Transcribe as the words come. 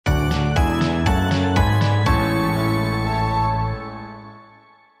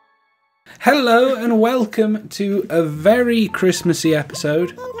Hello and welcome to a very Christmassy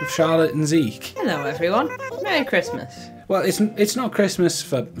episode of Charlotte and Zeke. Hello everyone. Merry Christmas. Well, it's not Christmas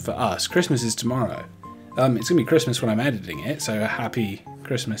for us. Christmas is tomorrow. It's going to be Christmas when I'm editing it, so happy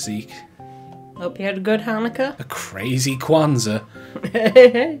Christmas, Zeke. Hope you had a good Hanukkah. A crazy Kwanzaa.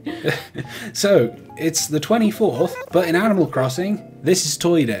 So, it's the 24th, but in Animal Crossing, this is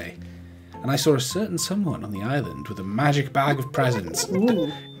Toy Day. And I saw a certain someone on the island with a magic bag of presents.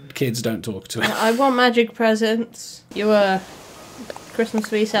 Ooh. Kids, don't talk to it. I want magic presents. You Christmas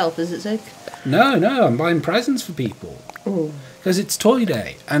for yourself, is it, Zeke? No, I'm buying presents for people. Because it's Toy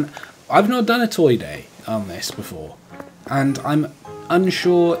Day. And I've not done a Toy Day on this before. And I'm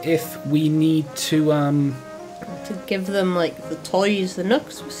unsure if we need to give them, like, the toys the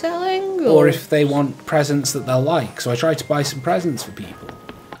Nooks were selling? Or if they want presents that they'll like. So I tried to buy some presents for people.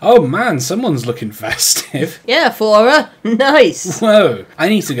 Oh man, someone's looking festive. Yeah, Flora. Nice. Whoa, I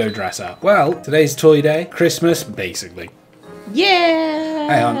need to go dress up. Well, today's Toy Day. Christmas, basically. Yeah.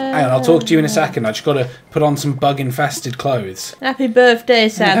 Hang on, I'll talk to you in a second. I just got to put on some bug-infested clothes. Happy birthday,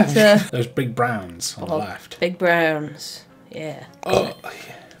 Santa. Those big browns on the left. Big browns. Yeah. Oh,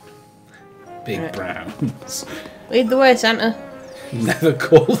 yeah. Big browns. Lead the way, Santa. Never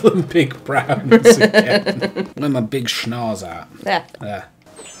call them big browns again. Where my big schnoz at? There.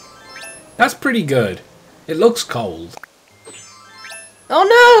 That's pretty good. It looks cold. Oh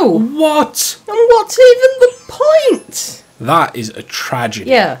no! What? And what's even the point? That is a tragedy.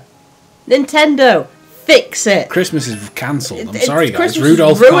 Yeah. Nintendo, fix it. Christmas is cancelled. I'm sorry, guys. Christmas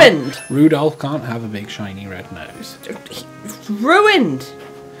Rudolph is ruined. Rudolph can't have a big shiny red nose. It's ruined.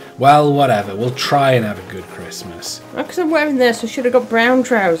 Well, whatever. We'll try and have a good Christmas. Not because I'm wearing this, I should have got brown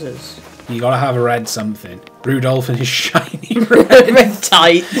trousers. You gotta have a red something. Rudolph and his shiny red... Red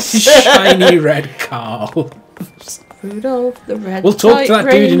tights. His shiny red car. Rudolph the red We'll talk to that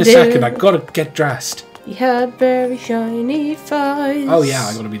dude in a second. I've gotta get dressed. He had very shiny thighs. Oh yeah,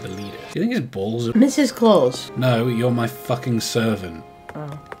 I gotta be the leader. Do you think his balls are... Mrs. Claus. No, you're my fucking servant.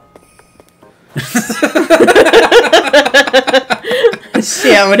 Oh.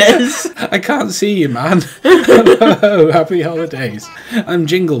 See how it is. I can't see you, man. Hello, happy holidays. I'm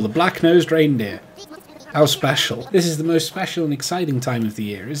Jingle, the Black-Nosed Reindeer. How special. This is the most special and exciting time of the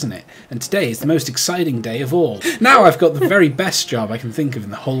year, isn't it? And today is the most exciting day of all. Now I've got the very best job I can think of in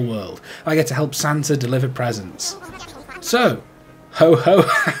the whole world. I get to help Santa deliver presents. So, ho ho,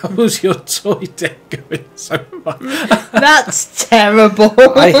 how's your toy day going so far? That's terrible.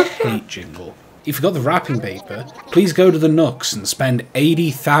 I hate Jingle. If you got the wrapping paper, please go to the Nooks and spend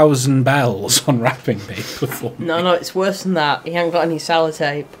 80,000 bells on wrapping paper for me. No, it's worse than that. He ain't got any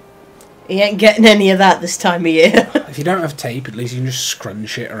sellotape. He ain't getting any of that this time of year. If you don't have tape, at least you can just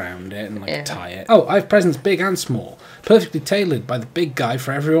scrunch it around it and tie it. Oh, I have presents big and small. Perfectly tailored by the big guy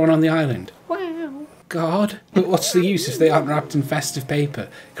for everyone on the island. Wow. God. But what's the use if they aren't wrapped in festive paper?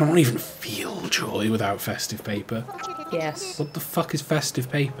 You can't even feel joy without festive paper. Yes. What the fuck is festive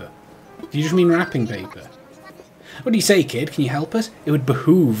paper? Do you just mean wrapping paper? What do you say, kid? Can you help us? It would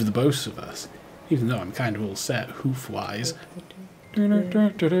behoove the both of us. Even though I'm kind of all set, hoof-wise. Here's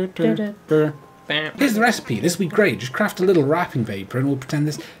the recipe. This will be great. Just craft a little wrapping paper and we'll pretend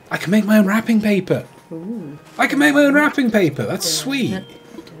this... I can make my own wrapping paper! Ooh. I can make my own wrapping paper! That's sweet!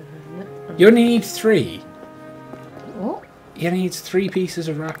 You only need 3. What? He only needs 3 pieces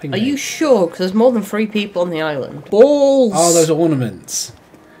of wrapping paper. Are you sure? Because there's more than 3 people on the island. Balls! Oh, those ornaments.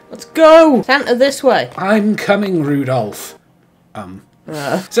 Let's go! Santa, this way. I'm coming, Rudolph.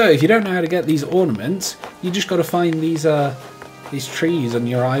 So, if you don't know how to get these ornaments, you just got to find these trees on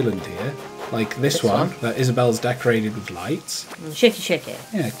your island here. Like this one that Isabel's decorated with lights. Shake it.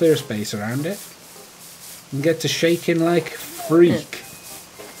 Yeah, clear a space around it. And get to shaking like a freak.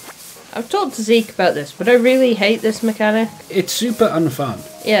 I've talked to Zeke about this, but I really hate this mechanic. It's super unfun.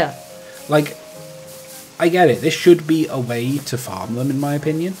 Yeah. Like, I get it. This should be a way to farm them, in my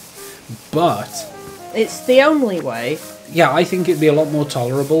opinion. But... it's the only way. Yeah, I think it'd be a lot more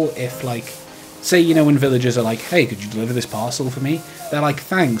tolerable if, like... say, you know, when villagers are like, hey, could you deliver this parcel for me? They're like,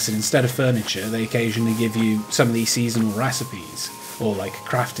 thanks, and instead of furniture, they occasionally give you some of these seasonal recipes. Or, like,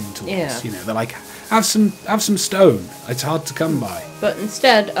 crafting tools. Yeah. You know, they're like, have some stone. It's hard to come by. But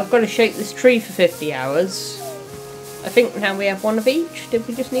instead, I've got to shake this tree for 50 hours. I think now we have one of each. Did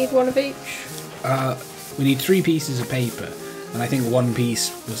we just need one of each? We need 3 pieces of paper. And I think 1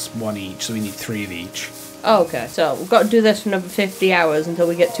 piece was 1 each, so we need 3 of each. Oh, okay, so we've got to do this for another 50 hours until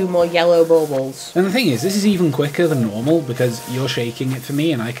we get 2 more yellow baubles. And the thing is, this is even quicker than normal because you're shaking it for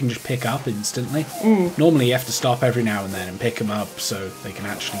me and I can just pick up instantly. Normally you have to stop every now and then and pick them up so they can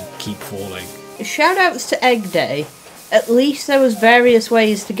actually keep falling. Shout outs to Egg Day. At least there was various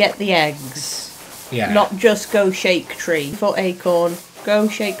ways to get the eggs. Yeah. Not just go shake tree for acorn, go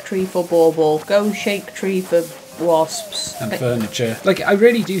shake tree for bauble, go shake tree for wasps. And furniture. Like, I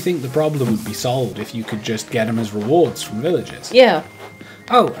really do think the problem would be solved if you could just get them as rewards from villagers. Yeah.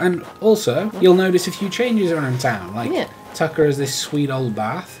 Oh, and also, you'll notice a few changes around town. Like, Tucker has this sweet old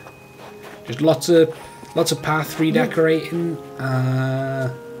bath. Just lots of path redecorating.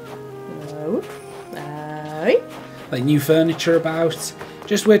 Like new furniture about.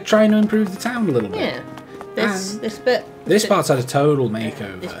 Just we're trying to improve the town a little bit. Yeah. This bit. This part's had a total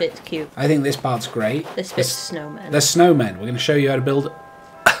makeover. This bit's cute. I think this part's great. This bit's snowman. There's snowmen. We're going to show you how to build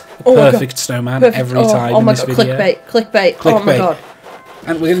a perfect snowman every time in this video. Clickbait. Oh my god.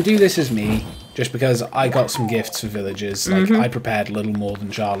 And we're going to do this as me, just because I got some gifts for villagers. Like, I prepared a little more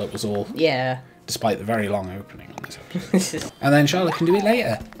than Charlotte was all. Yeah. Despite the very long opening on this episode. And then Charlotte can do it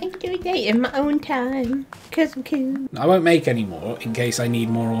later. I can do it later in my own time, because I'm cool. I won't make any more, in case I need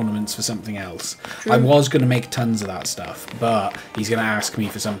more ornaments for something else. True. I was going to make tons of that stuff, but he's going to ask me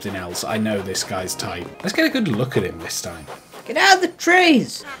for something else. I know this guy's type. Let's get a good look at him this time. Get out of the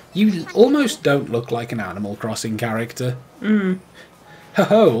trees! You almost don't look like an Animal Crossing character.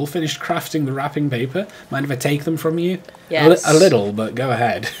 Ho-ho, all finished crafting the wrapping paper. Mind if I take them from you? Yes. A little, but go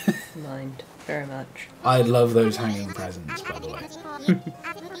ahead. Mind. Very much. I love those hanging presents, by the way.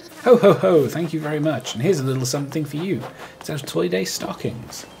 Ho, ho, ho, thank you very much. And here's a little something for you. It's our Toy Day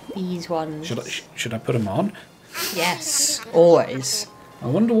stockings. These ones. Should I put them on? Yes, always. I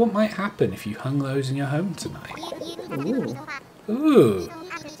wonder what might happen if you hung those in your home tonight. Ooh.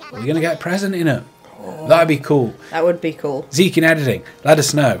 Are we going to get a present in them? Oh, that'd be cool. That would be cool. Zeke in editing, let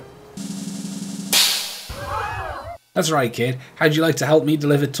us know. That's right, kid. How'd you like to help me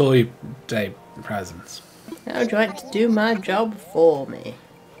deliver Toy Day presents? How'd you like to do my job for me?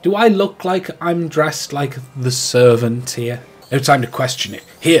 Do I look like I'm dressed like the servant here? No time to question it.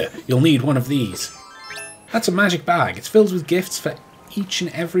 Here, you'll need one of these. That's a magic bag. It's filled with gifts for each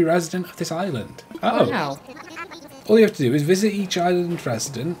and every resident of this island. Oh. Wow. All you have to do is visit each island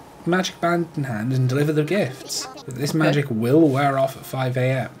resident, magic band in hand, and deliver the gifts. This magic will wear off at 5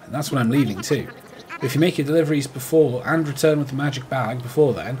 AM, and that's when I'm leaving too. If you make your deliveries before and return with the magic bag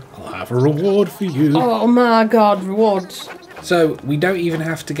before then, I'll have a reward for you. Oh my god, rewards. So we don't even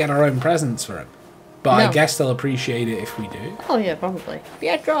have to get our own presents for them. But No. I guess they'll appreciate it if we do. Oh yeah, probably.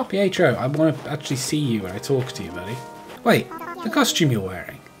 Pietro. Pietro, I want to actually see you when I talk to you, buddy. Wait, the costume you're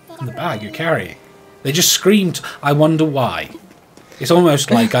wearing and the bag you're carrying. They just screamed, I wonder why. It's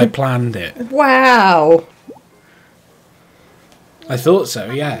almost like I planned it. Wow. I thought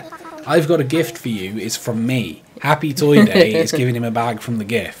so, yeah. I've got a gift for you. It's from me. Happy Toy Day is giving him a bag from the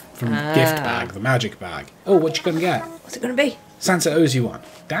gift. From gift bag, the magic bag. Oh, what you gonna get? What's it gonna be? Santa owes you one.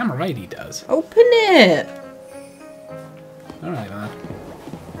 Damn right he does. Open it. Alright, man.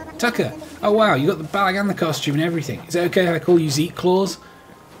 Tucker. Oh, wow, you got the bag and the costume and everything. Is it okay if I call you Zeke Claws?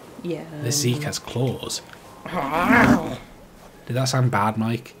 Yeah. This Zeke has claws. Wow. Did that sound bad,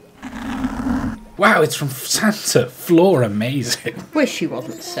 Mike? Wow, it's from Santa. Floor amazing. Wish he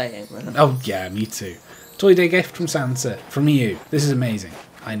wasn't saying that. Oh, yeah, me too. Toy Day gift from Santa. From you. This is amazing.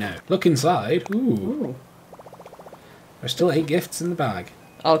 I know. Look inside. Ooh. There's still 8 gifts in the bag.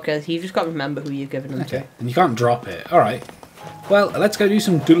 Oh, because you just got to remember who you're giving them to. And you can't drop it. Alright. Well, let's go do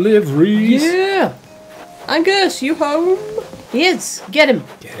some deliveries. Yeah. Angus, you home? He is. Get him.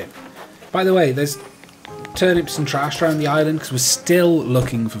 Get him. By the way, there's turnips and trash around the island because we're still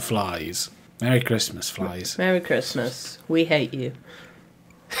looking for flies. Merry Christmas, flies. Merry Christmas. We hate you.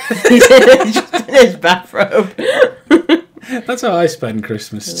 He's just in his bathrobe. That's how I spend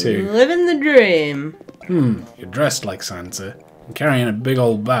Christmas too. Living the dream. You're dressed like Santa and carrying a big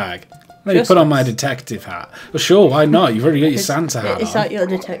old bag. Let me put on my detective hat. Well, sure, why not? You've already got your Santa hat Is on. that your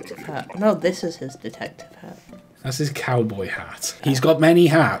detective hat? No, this is his detective hat. That's his cowboy hat. He's got many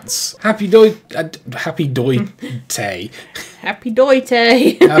hats. Happy Doy Tay. Happy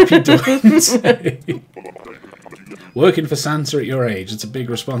Doite. Happy Doy. Working for Santa at your age, it's a big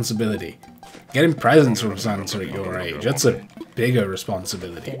responsibility. Getting presents from Santa at your age, that's a bigger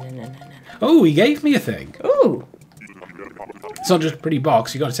responsibility. No. Oh, he gave me a thing. Ooh. It's not just a pretty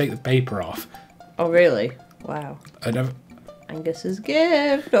box, you got to take the paper off. Oh, really? Wow. I never... Angus's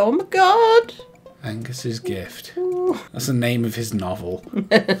gift. Oh my god. Angus's gift. Ooh. That's the name of his novel.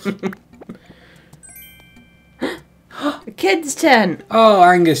 A kid's tent. Oh,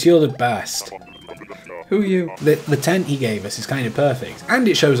 Angus, you're the best. Who are you? The tent he gave us is kind of perfect. And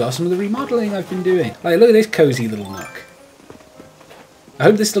it shows off some of the remodelling I've been doing. Like, look at this cosy little nook. I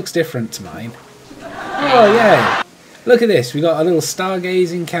hope this looks different to mine. Oh, yeah. Look at this. We got a little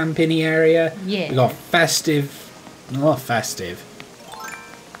stargazing campini area. Yeah. We got festive Oh, festive.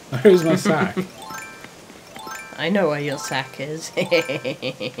 Where's my sack? I know where your sack is.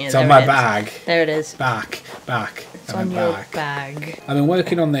 It's on my bag. There it is. Back. It's on your bag. I've been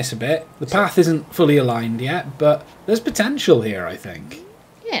working on this a bit. The path isn't fully aligned yet, but there's potential here, I think.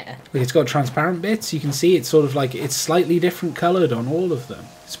 Yeah. Like, it's got transparent bits. You can see it's sort of like it's slightly different coloured on all of them.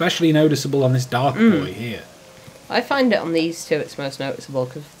 Especially noticeable on this dark boy here. I find it on these two it's most noticeable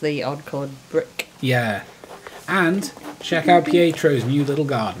because of the odd coloured brick. Yeah. And check out Pietro's new little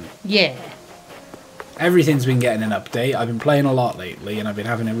garden. Yeah. Everything's been getting an update. I've been playing a lot lately and I've been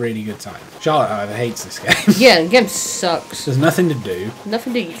having a really good time. Charlotte, however, hates this game. Yeah, the game sucks. There's nothing to do.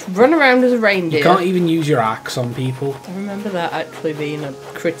 Nothing to do. You just run around as a reindeer. You can't even use your axe on people. I remember that actually being a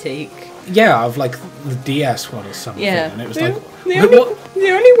critique. Yeah, of like the DS one or something. Yeah. And it was the, like,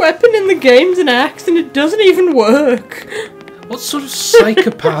 the only weapon in the game's an axe and it doesn't even work. What sort of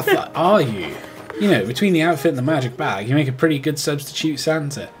psychopath are you? You know, between the outfit and the magic bag, you make a pretty good substitute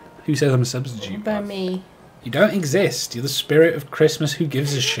Santa. Who says I'm a substitute? What about me? You don't exist. You're the spirit of Christmas. Who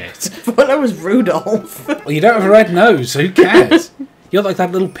gives a shit? I thought I was Rudolph. Well, you don't have a red nose, so who cares? You're like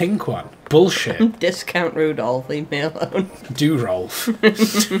that little pink one. Bullshit. Discount Rudolph, leave me alone. Do Rolf.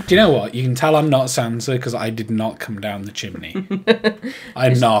 Do you know what? You can tell I'm not Santa because I did not come down the chimney. I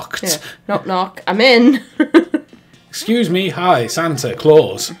knocked. Yeah. Knock, knock. I'm in. Excuse me. Hi, Santa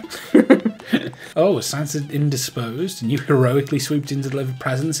Claus. Oh, was Santa indisposed and you heroically swooped in to deliver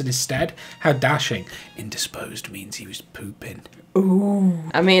presents in his stead? How dashing. Indisposed means he was pooping. Ooh.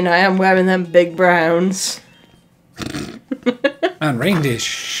 I mean, I am wearing them big browns. Man, reindeer's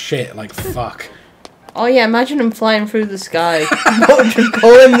shit like fuck. Oh yeah, imagine him flying through the sky.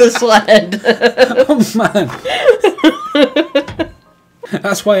 Pulling the sled. Oh man.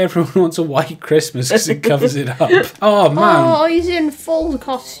 That's why everyone wants a white Christmas, because it covers it up. Oh man. Oh, he's in full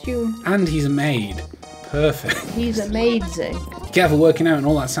costume. And he's a maid. Perfect. He's amazing. Be careful working out in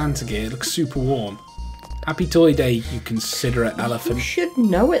all that Santa gear, it looks super warm. Happy Toy Day, you considerate elephant. You should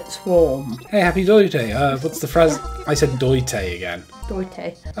know it's warm. Hey, Happy Toy Day. What's the phrase? I said Doite again.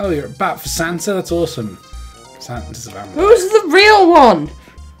 Doite. Oh, you're a bat for Santa? That's awesome. Santa's a vampire. Who's the real one?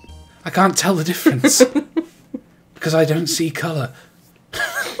 I can't tell the difference. Because I don't see colour.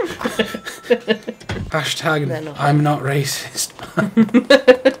 Hashtag I'm not racist.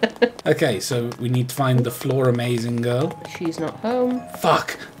 Okay, so we need to find the floor amazing girl. She's not home.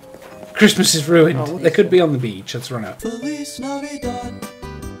 Fuck! Christmas is ruined. Oh, they could be on the beach. Let's run out. Feliz Navidad.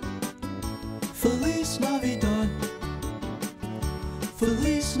 Feliz Navidad.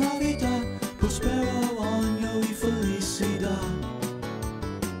 Feliz Navidad. Prospero año y felicidad.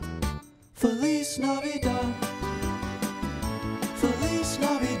 Feliz Navidad. Feliz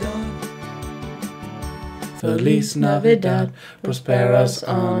Navidad. Feliz Navidad. Prosperas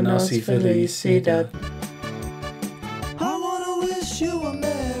años y felicidad. I wanna wish you a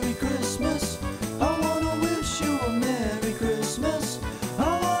Merry Christmas. I wanna wish you a Merry Christmas.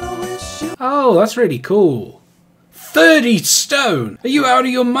 I wanna wish you. Oh, that's really cool. 30 stone! Are you out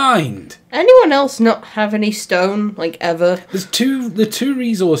of your mind? Anyone else not have any stone, like, ever? There's the two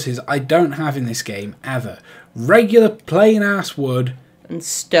resources I don't have in this game, ever. Regular plain ass wood And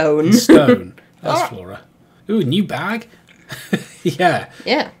stone. and stone. That's Flora. Ooh, new bag? Yeah,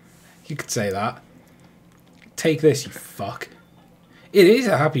 Yeah. you could say that. Take this, you fuck. It is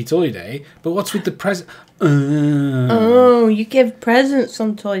a happy toy day, but what's with the present? Oh, you give presents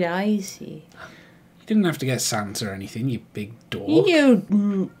on Toy Icy. You didn't have to get Santa or anything, you big dork.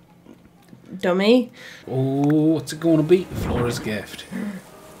 You dummy. Oh, what's it going to be? Flora's gift.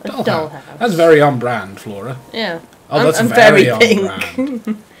 A dollhouse. That's very on brand, Flora. Yeah. Oh, that's I'm very, very on pink.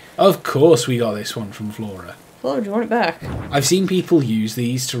 brand. Of course we got this one from Flora. Oh, do you want it back? I've seen people use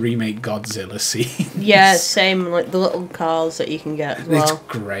these to remake Godzilla scenes. Yeah, same, like the little cars that you can get as It's well.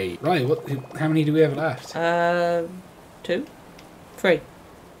 great. Right, how many do we have left? 2? 3.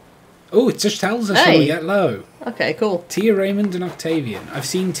 Oh, it just tells us when we get low. Okay, cool. Tia, Raymond and Octavian. I've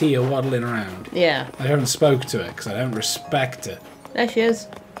seen Tia waddling around. Yeah. I haven't spoke to her because I don't respect her. There she is.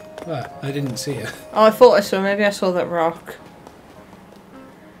 Well, I didn't see her. Oh, I thought I saw. Maybe I saw that rock.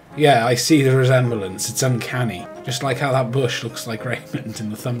 Yeah, I see the resemblance. It's uncanny. Just like how that bush looks like Raymond in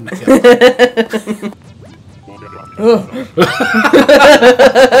the thumbnail.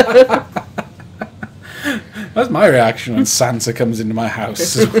 That's my reaction when Santa comes into my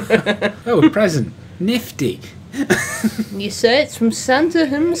house. Oh, a present. Nifty. You say it's from Santa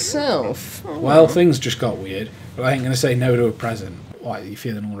himself. Well, things just got weird, but I ain't going to say no to a present. Why, are you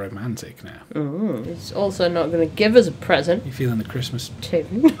feeling all romantic now? It's also not going to give us a present. You feeling the Christmas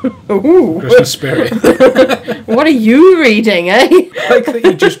Ooh. Christmas spirit? What are you reading, eh? Like that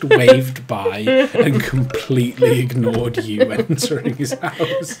he just waved by and completely ignored you entering his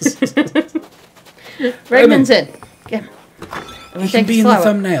house. Raymond's in. Get him. He can be in the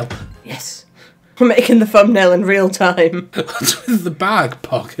thumbnail. Yes. We're making the thumbnail in real time. What's with the bag,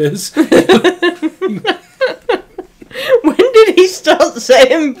 poggers? When did he start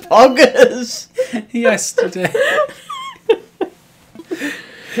saying poggers? Yesterday.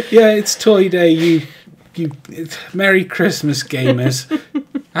 Yeah, it's Toy Day. Merry Christmas, gamers.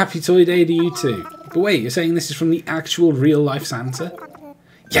 Happy Toy Day to you too. But wait, you're saying this is from the actual real-life Santa?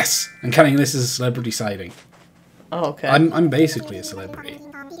 Yes! I'm counting this as a celebrity sighting. Oh, okay. I'm basically a celebrity.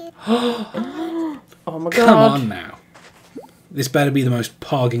 Oh my god. Come on now. This better be the most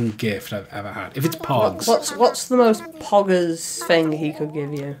pogging gift I've ever had. If it's pogs. What's the most poggers thing he could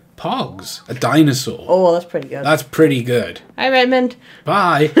give you? Pogs? A dinosaur. Oh, that's pretty good. That's pretty good. Hi, Raymond.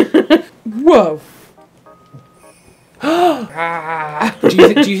 Bye. Whoa.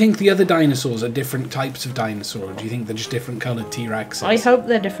 Do you think the other dinosaurs are different types of dinosaur, or do you think they're just different coloured T-Rexes? I hope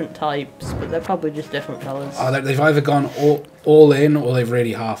they're different types, but they're probably just different colours. Oh, they've either gone all in, or they've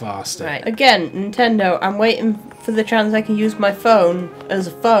really half-arsed it. Right. Again, Nintendo, I'm waiting for the chance I can use my phone as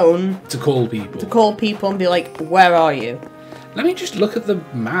a phone To call people. to call people and be like, where are you? Let me just look at the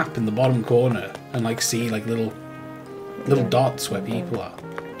map in the bottom corner and like see like little dots where people are.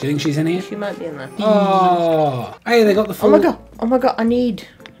 Do you think she's in here? She might be in there. Oh, hey, they got the full... Oh my god, I need.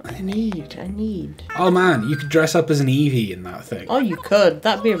 Oh man, you could dress up as an Eevee in that thing. Oh, you could.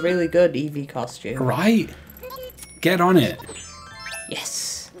 That'd be a really good Eevee costume. Right? Get on it.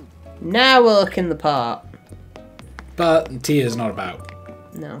 Yes. Now we're looking the part. But Tia's not about.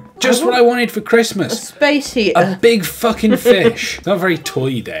 No. Just what I wanted for A Christmas. space heater. A big fucking fish. Not very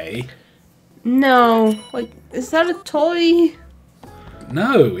Toy Day. No. Like, is that a toy?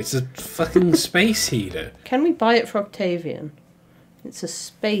 No, it's a fucking space heater. Can we buy it for Octavian? It's a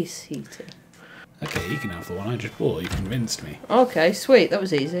space heater. Okay, you can have the one I just bought. You convinced me. Okay, sweet. That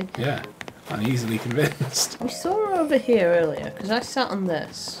was easy. Yeah, I'm easily convinced. We saw her over here earlier, because I sat on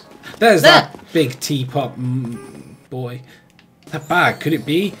this. There's There. that big teapot boy. That bag, could it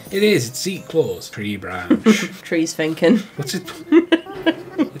be? It is, it's Zeke claws. Tree branch. Tree's thinking. What's it?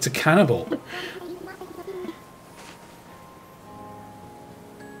 It's a cannibal.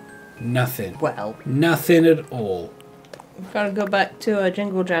 Nothing. Well, Nothing at all. we've got to go back to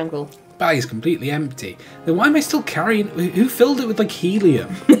Jingle Jangle. Bag is completely empty. Then why am I still carrying... Who filled it with, like, helium?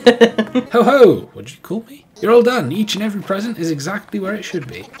 Ho ho! What'd you call me? You're all done. Each and every present is exactly where it should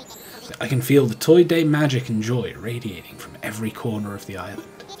be. I can feel the Toy Day magic and joy radiating from every corner of the island.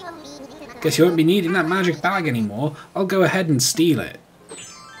 Guess you won't be needing that magic bag anymore. I'll go ahead and steal it.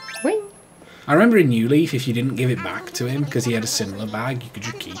 Wing. I remember in New Leaf, if you didn't give it back to him because he had a similar bag, you could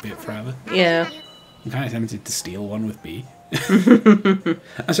just keep it forever. Yeah. I'm kind of tempted to steal one with B.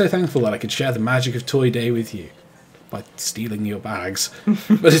 I'm so thankful that I could share the magic of Toy Day with you by stealing your bags.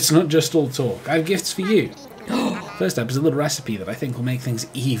 But it's not just all talk. I have gifts for you. First up is a little recipe that I think will make things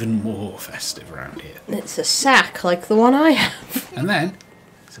even more festive around here. It's a sack like the one I have. And then,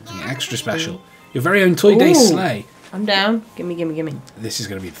 something extra special. Your very own Toy Day Ooh. sleigh. I'm down. Gimme, gimme, gimme. This is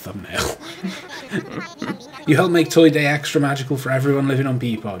going to be the thumbnail. You help make Toy Day extra magical for everyone living on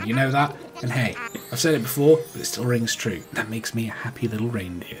Peapod. You know that? And hey, I've said it before, but it still rings true. That makes me a happy little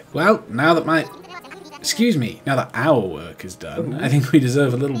reindeer. Well, now that now that our work is done, I think we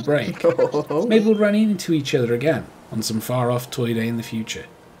deserve a little break. Maybe we'll run into each other again on some far-off Toy Day in the future.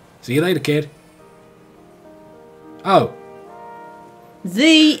 See you later, kid. Oh.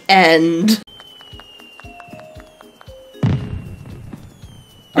 The end.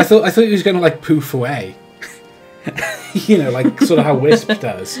 I thought he was going to, like, poof away. You know, like, sort of how Wisp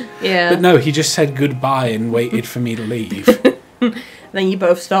does. Yeah. But no, he just said goodbye and waited for me to leave. Then you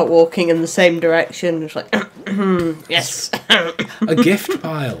both start walking in the same direction. It's like, yes. A gift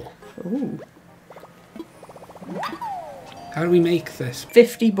pile. Ooh. How do we make this?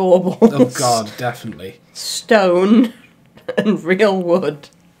 50 baubles. Oh god, definitely. Stone and real wood.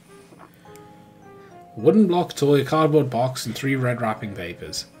 Wooden block toy, cardboard box, and 3 red wrapping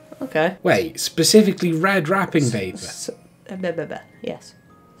papers. Okay. Wait, specifically red wrapping paper. Yes.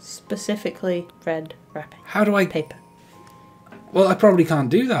 Specifically red wrapping How do I... paper. Well, I probably can't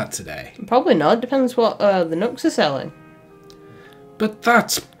do that today. Probably not. Depends what the Nooks are selling. But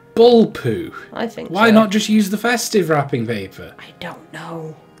that's bull poo. I think Why so. not just use the festive wrapping paper? I don't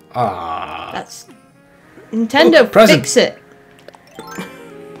know. Ah. That's... Nintendo, Oh, present. fix it.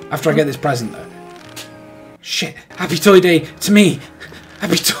 After I get this present, though. Shh. Shit. Happy Toy Day to me.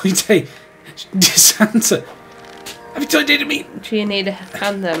 Happy Toy Day. Santa. Happy Toy Day to me. Do you need a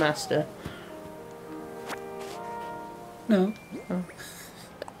hand there, Master? No. Oh.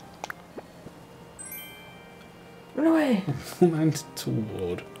 Run away. Man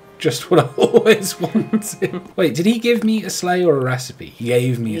toward. Just what I always wanted. Wait, did he give me a sleigh or a recipe? He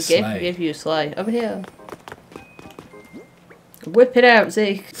gave me a sleigh. He gave you a sleigh. Over here. Whip it out,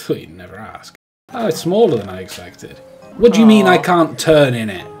 Zeke. Thought you'd never ask. Oh, it's smaller than I expected. What do you mean I can't turn in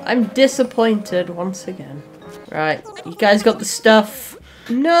it? I'm disappointed once again. Right, you guys got the stuff.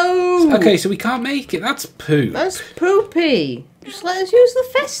 No! Okay, so we can't make it. That's poo. That's poopy. Just let us use the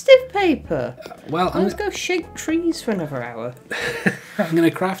festive paper. Well, Let's go shake trees for another hour. I'm going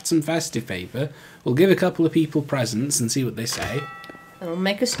to craft some festive paper. We'll give a couple of people presents and see what they say. And we'll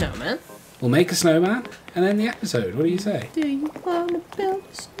make a snowman. We'll make a snowman and end the episode. What do you say? Do you want to build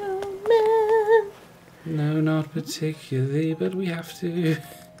a snowman? No, not particularly, but we have to.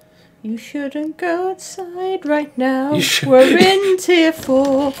 You shouldn't go outside right now. You should. We're in tier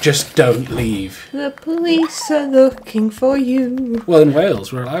 4. Just don't leave. The police are looking for you. Well, in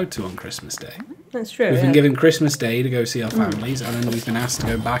Wales, we're allowed to on Christmas Day. That's true. We've yeah. been given Christmas Day to go see our families, and then we've been asked to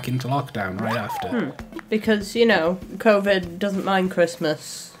go back into lockdown right after. Because, you know, COVID doesn't mind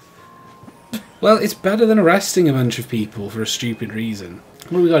Christmas. Well, it's better than arresting a bunch of people for a stupid reason.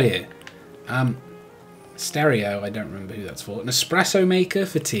 What do we got here? Stereo, I don't remember who that's for. An espresso maker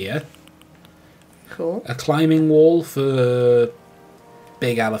for Tia. Cool. A climbing wall for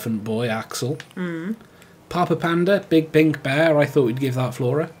Big Elephant Boy, Axel. Papa Panda, Big Pink Bear, I thought we'd give that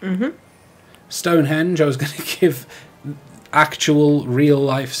Flora. Stonehenge, I was going to give actual,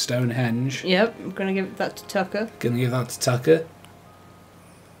 real-life Stonehenge. Yep, I'm going to give that to Tucker. Going to give that to Tucker.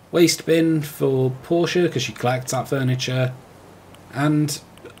 Waste bin for Portia, because she collects that furniture. And,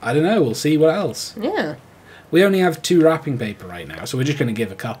 I don't know, we'll see what else. Yeah. We only have 2 wrapping paper right now, so we're just going to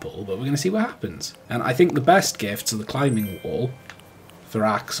give a couple, but we're going to see what happens. And I think the best gifts are the climbing wall for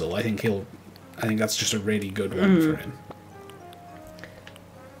Axel. I think that's just a really good one for him.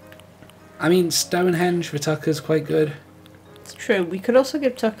 I mean, Stonehenge for Tucker's quite good. It's true. We could also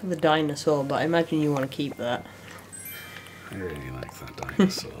give Tucker the dinosaur, but I imagine you want to keep that. I really like that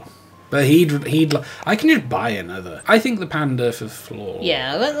dinosaur. But I can just buy another. I think the panda for Flora.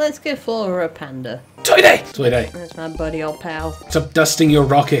 Yeah, let's give Flora a panda. Toy Day! Toy Day. That's my buddy old pal. Stop dusting your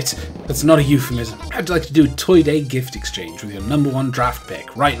rocket. That's not a euphemism. I'd like to do a Toy Day gift exchange with your #1 draft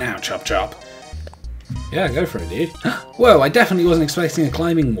pick right now, Chop Chop. Yeah, go for it, dude. Whoa, I definitely wasn't expecting a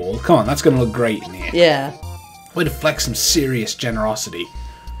climbing wall. Come on, that's going to look great in here. Yeah. Way to flex some serious generosity.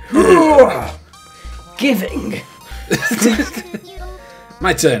 Giving.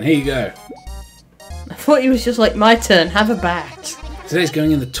 My turn, here you go. I thought he was just like, my turn, have a bat. Today's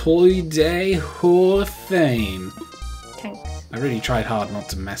going in the Toy Day Hall of Fame. Thanks. I really tried hard not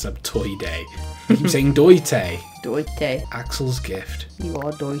to mess up Toy Day. I keep saying Doite. Doite. Axel's gift. You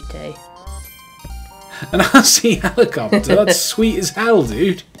are Doite. An RC helicopter? That's sweet as hell,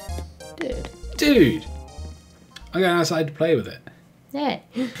 dude. Dude. I'm going outside to play with it. Yeah.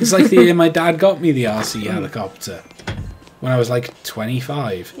 It's like the year my dad got me the RC helicopter. When I was like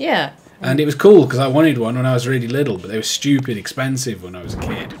 25. Yeah. And it was cool because I wanted one when I was really little, but they were stupid expensive when I was a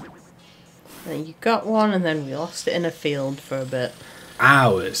kid. And you got one and then we lost it in a field for a bit.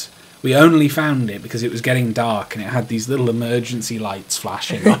 Hours. We only found it because it was getting dark and it had these little emergency lights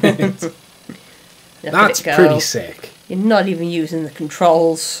flashing on it. That's pretty sick. You're not even using the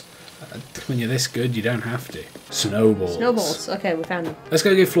controls. When you're this good, you don't have to. Snowballs. Snowballs. Okay, we found them. Let's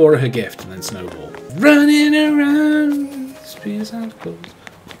go give Flora her gift and then snowball. Running around, speed of Santa Claus.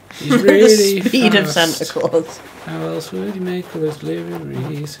 He's really the speed fast. of Santa Claus. How else would you make all those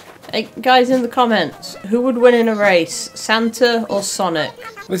deliveries? Hey, guys in the comments, who would win in a race, Santa or Sonic?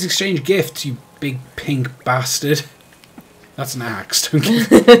 Let's exchange gifts, you big pink bastard. That's an axe. Don't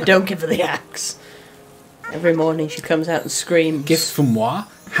give Don't give her the axe. Every morning she comes out and screams. Gift for moi,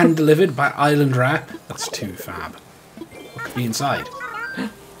 hand delivered by Island Wrap. That's too fab. What could be inside?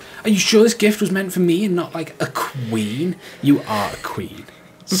 Are you sure this gift was meant for me and not like a queen? You are a queen.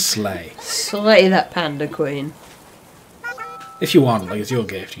 Slay. Slay that panda queen. If you want, like it's your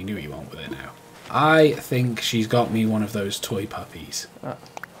gift, you can do what you want with it now. I think she's got me one of those toy puppies. Oh.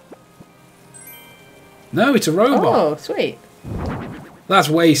 No, it's a robot. Oh, sweet. That's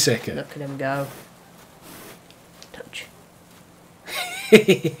way sicker. Look at him go. Touch.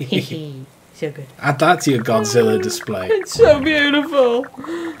 So good. Add that to your Godzilla display. It's so beautiful.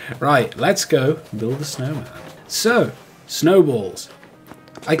 Right, let's go build a snowman. So, snowballs.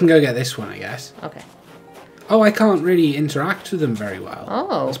 I can go get this one, I guess. Okay. Oh, I can't really interact with them very well.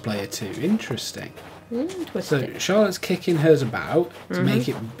 Oh. As player 2. Interesting. Twist So it. Charlotte's kicking hers about to make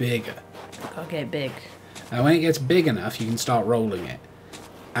it bigger. Gotta get big. And when it gets big enough, you can start rolling it.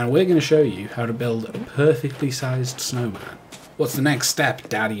 And we're going to show you how to build a perfectly sized snowman. What's the next step,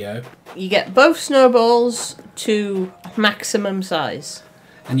 Daddy-O? You get both snowballs to maximum size.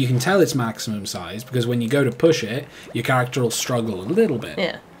 And you can tell it's maximum size because when you go to push it, your character will struggle a little bit.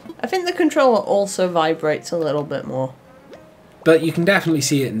 Yeah. I think the controller also vibrates a little bit more. But you can definitely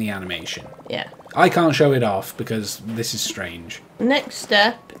see it in the animation. Yeah. I can't show it off because this is strange. The next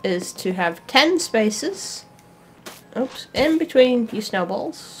step is to have 10 spaces. Oops. In between your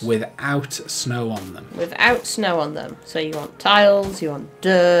snowballs. Without snow on them. Without snow on them. So you want tiles, you want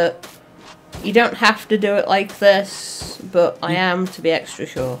dirt. You don't have to do it like this, but I am to be extra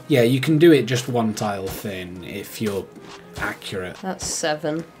sure. Yeah, you can do it just one tile thin if you're accurate. That's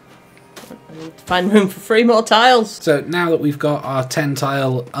 7. I need to find room for 3 more tiles. So now that we've got our 10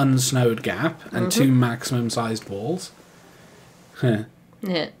 tile unsnowed gap and 2 maximum sized walls,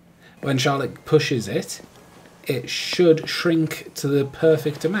 Yeah. when Charlotte pushes it, it should shrink to the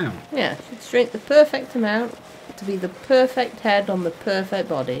perfect amount. Yeah, should shrink the perfect amount to be the perfect head on the perfect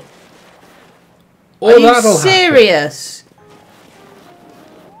body. Or Are you that'll serious?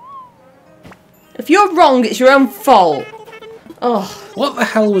 If you're wrong, it's your own fault. Oh. What the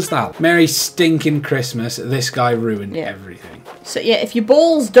hell was that? Merry stinking Christmas. This guy ruined Yeah. everything. So yeah, if your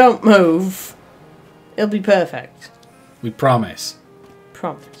balls don't move, it'll be perfect. We promise.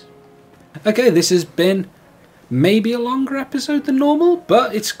 Promise. Okay, this has been maybe a longer episode than normal,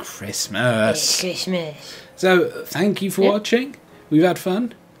 but it's Christmas. Christmas. So, thank you for watching. We've had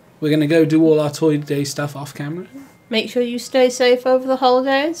fun. We're going to go do all our Toy Day stuff off camera. Make sure you stay safe over the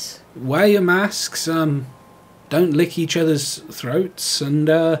holidays. Wear your masks. Don't lick each other's throats. And,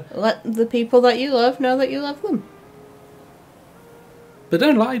 Let the people that you love know that you love them. but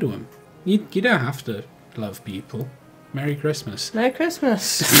don't lie to them. You don't have to love people. Merry Christmas. Merry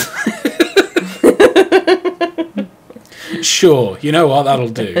Christmas. Sure, you know what? That'll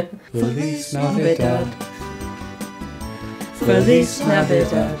do. Feliz Navidad. Feliz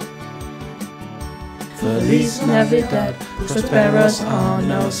Navidad. Feliz Navidad. Prosperos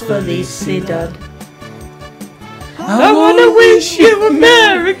años felicidad. I wanna wish you a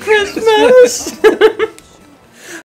Merry Christmas.